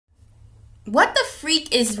What the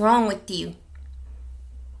freak is wrong with you?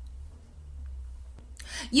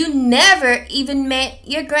 You never even met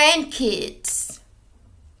your grandkids.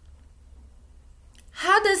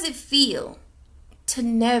 How does it feel to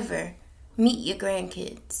never meet your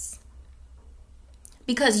grandkids?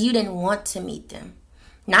 Because you didn't want to meet them.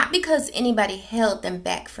 Not because anybody held them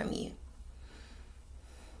back from you.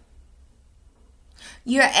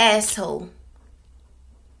 You're an asshole.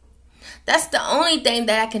 That's the only thing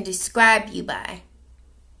that I can describe you by.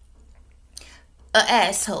 An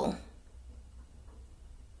asshole.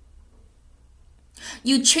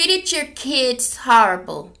 You treated your kids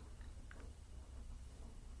horrible.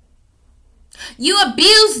 You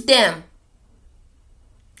abused them.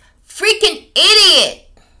 Freaking idiot.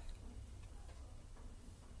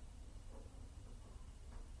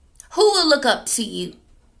 Who will look up to you?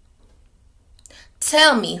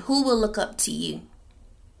 Tell me, who will look up to you?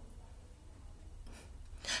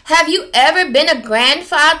 Have you ever been a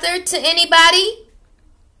grandfather to anybody?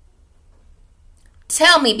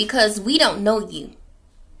 Tell me, because we don't know you.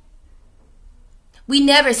 We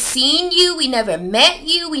never seen you. We never met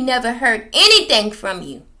you. We never heard anything from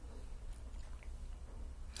you.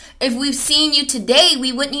 If we've seen you today,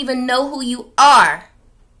 we wouldn't even know who you are.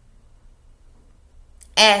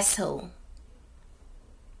 Asshole.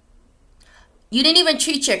 You didn't even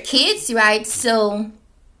treat your kids right, so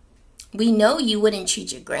we know you wouldn't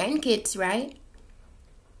treat your grandkids right.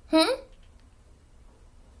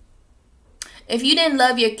 If you didn't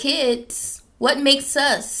love your kids, what makes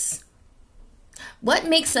us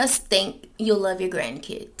think you'll love your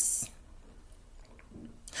grandkids?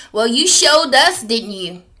 Well, you showed us, didn't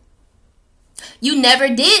you? You never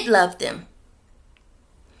did love them.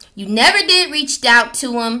 You never did reach out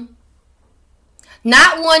to them.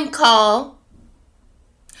 Not one call.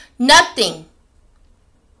 Nothing.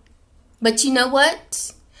 But you know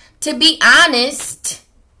what? To be honest,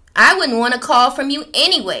 I wouldn't want a call from you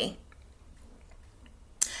anyway.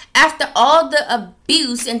 After all the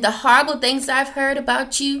abuse and the horrible things I've heard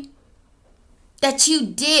about you, that you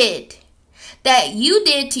did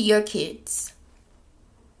to your kids,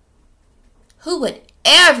 who would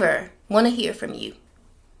ever want to hear from you?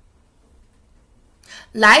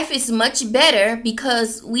 Life is much better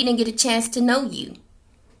because we didn't get a chance to know you.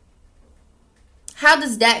 How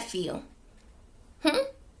does that feel?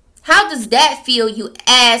 How does that feel, you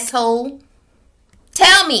asshole?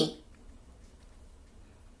 Tell me.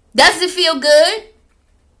 Does it feel good?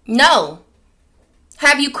 No.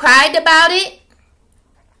 Have you cried about it?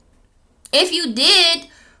 If you did,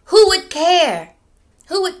 who would care?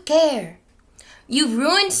 Who would care? You've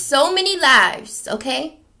ruined so many lives,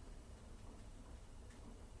 okay?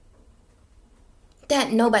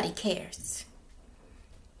 That nobody cares.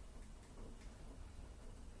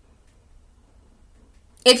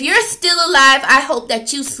 If you're still alive, I hope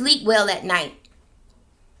that you sleep well at night.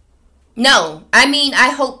 No,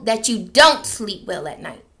 I hope that you don't sleep well at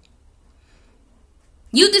night.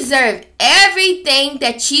 You deserve everything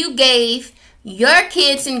that you gave your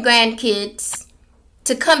kids and grandkids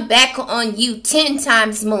to come back on you 10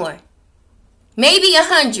 times more. Maybe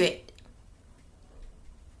 100.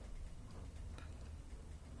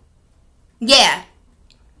 Yeah.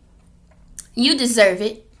 You deserve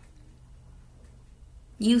it.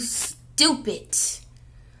 You stupid.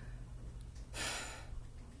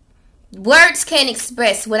 Words can't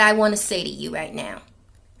express what I want to say to you right now.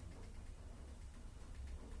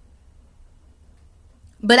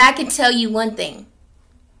 But I can tell you one thing.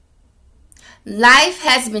 Life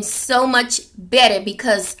has been so much better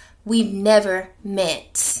because we've never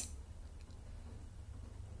met.